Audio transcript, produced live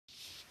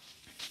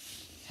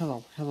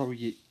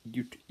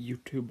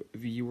YouTube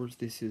viewers.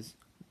 This is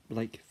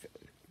Blake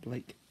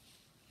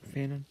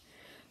Fannin.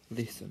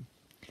 Listen.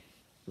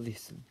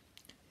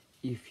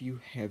 If you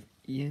have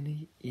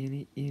any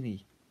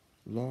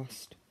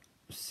lost,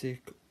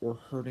 sick, or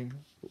hurting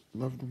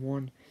loved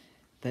one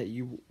that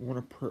you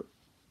want to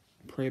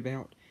pray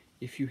about,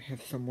 if you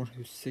have someone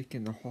who's sick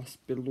in the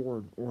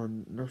hospital or a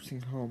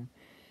nursing home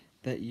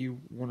that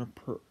you want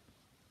to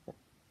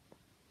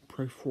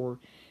pray for,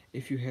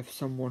 if you have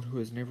someone who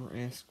has never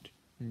asked,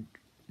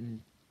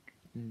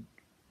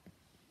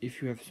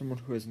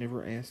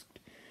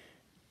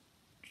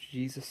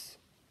 Jesus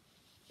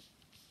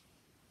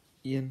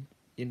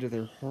into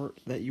their heart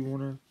that you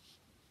want to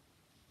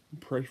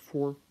pray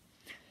for,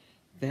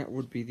 that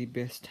would be the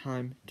best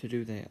time to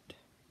do that.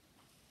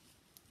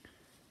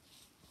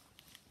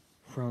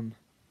 From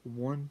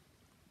 1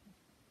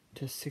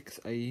 to 6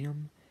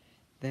 a.m.,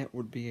 that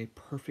would be a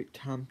perfect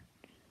time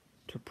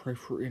to pray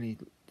for any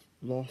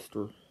lost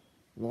or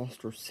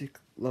sick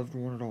loved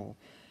one at all.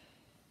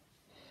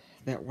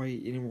 That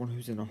way, anyone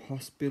who's in a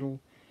hospital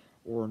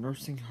or a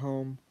nursing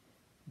home,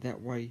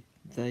 that way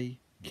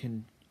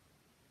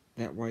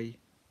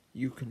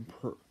you can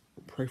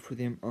pray for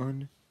them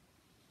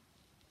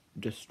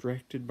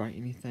undistracted by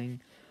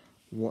anything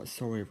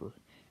whatsoever.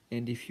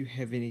 And if you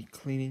have any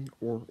cleaning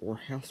or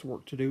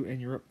housework to do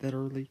and you're up that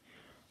early,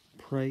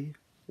 pray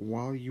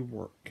while you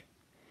work.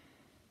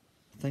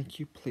 Thank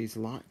you. Please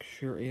like,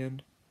 share,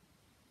 and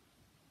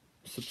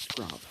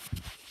subscribe.